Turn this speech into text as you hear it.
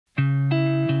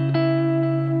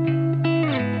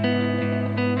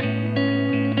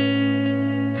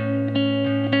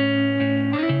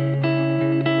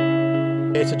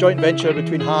It's a joint venture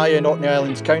between High and Orkney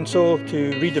Islands Council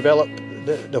to redevelop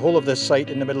the whole of this site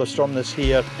in the middle of Stromness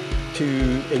here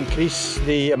to increase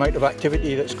the amount of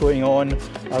activity that's going on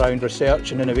around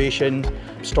research and innovation.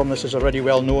 Stromness is already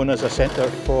well known as a centre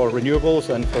for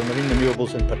renewables and for marine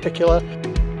renewables in particular.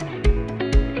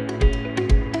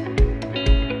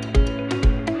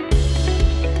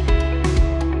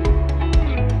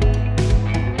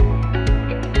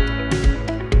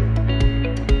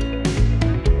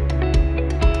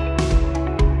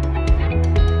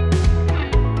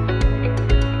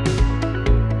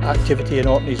 Activity in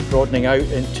Orkney is broadening out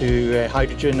into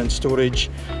hydrogen and storage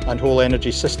and whole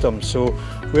energy systems. So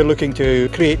we're looking to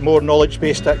create more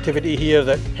knowledge-based activity here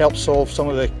that helps solve some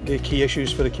of the key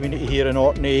issues for the community here in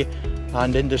Orkney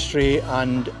and industry,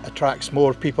 and attracts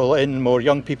more people in, more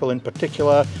young people in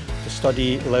particular, to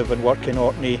study, live and work in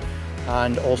Orkney,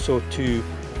 and also to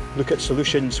look at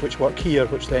solutions which work here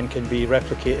which then can be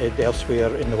replicated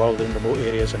elsewhere in the world in remote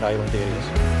areas and island areas.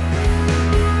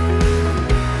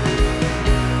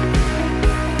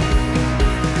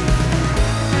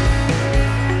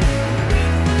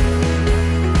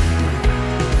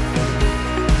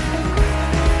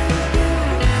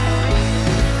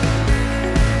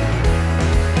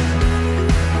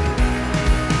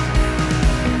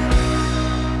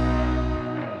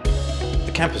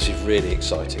 The campus is really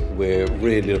exciting. We're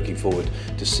really looking forward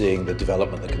to seeing the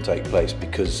development that can take place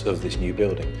because of this new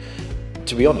building.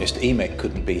 To be honest, EMEC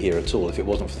couldn't be here at all if it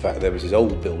wasn't for the fact that there was this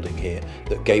old building here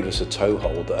that gave us a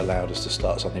toehold that allowed us to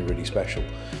start something really special.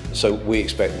 So we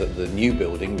expect that the new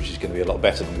building, which is going to be a lot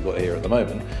better than we've got here at the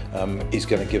moment, is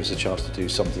going to give us a chance to do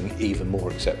something even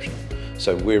more exceptional.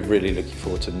 So we're really looking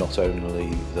forward to not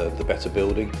only the better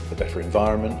building, the better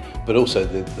environment, but also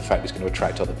the fact it's going to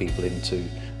attract other people into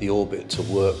the orbit to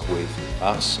work with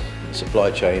us, the supply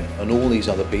chain, and all these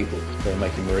other people that are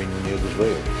making marine renewables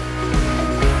real.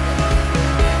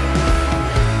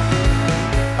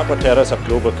 Aquaterra is a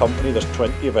global company. There's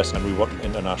 20 of us and we work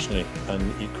internationally,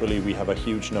 and equally we have a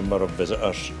huge number of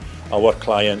visitors, our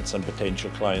clients and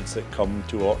potential clients that come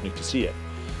to Orkney to see it.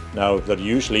 Now they're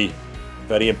usually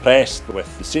very impressed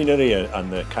with the scenery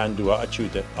and the can-do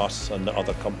attitude that us and the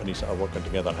other companies that are working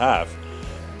together have,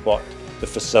 but the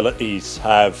facilities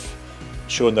have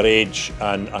shown their age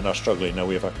and are struggling. Now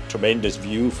we have a tremendous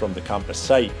view from the campus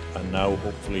site, and now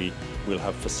hopefully we'll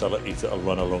have facilities that will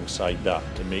run alongside that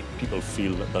to make people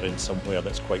feel that they're in somewhere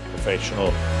that's quite professional.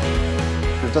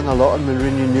 We've done a lot on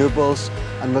marine renewables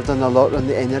and we've done a lot on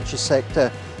the energy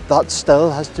sector. That still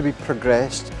has to be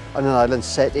progressed on an island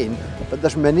setting, but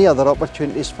there's many other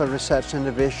opportunities for research and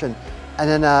innovation. And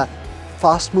in a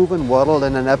fast-moving world,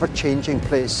 in an ever-changing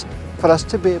place, for us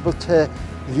to be able to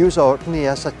use Orkney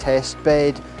as a test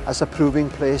bed, as a proving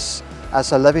place,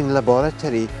 as a living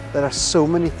laboratory, there are so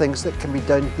many things that can be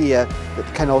done here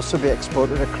that can also be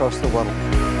exported across the world.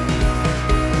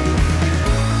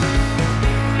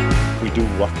 We do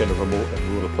work in a remote and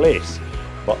rural place,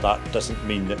 but that doesn't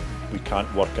mean that we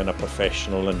can't work in a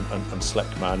professional and slick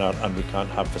manner, and we can't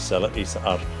have facilities that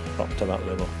are up to that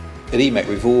level. At EMEC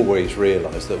we've always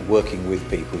realised that working with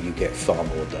people you get far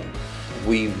more done.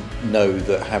 We know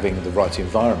that having the right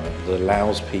environment that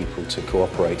allows people to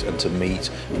cooperate and to meet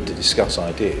and to discuss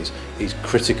ideas is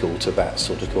critical to that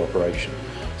sort of cooperation.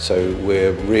 So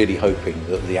we're really hoping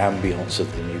that the ambience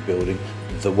of the new building,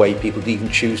 the way people even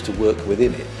choose to work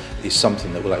within it, is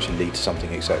something that will actually lead to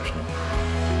something exceptional.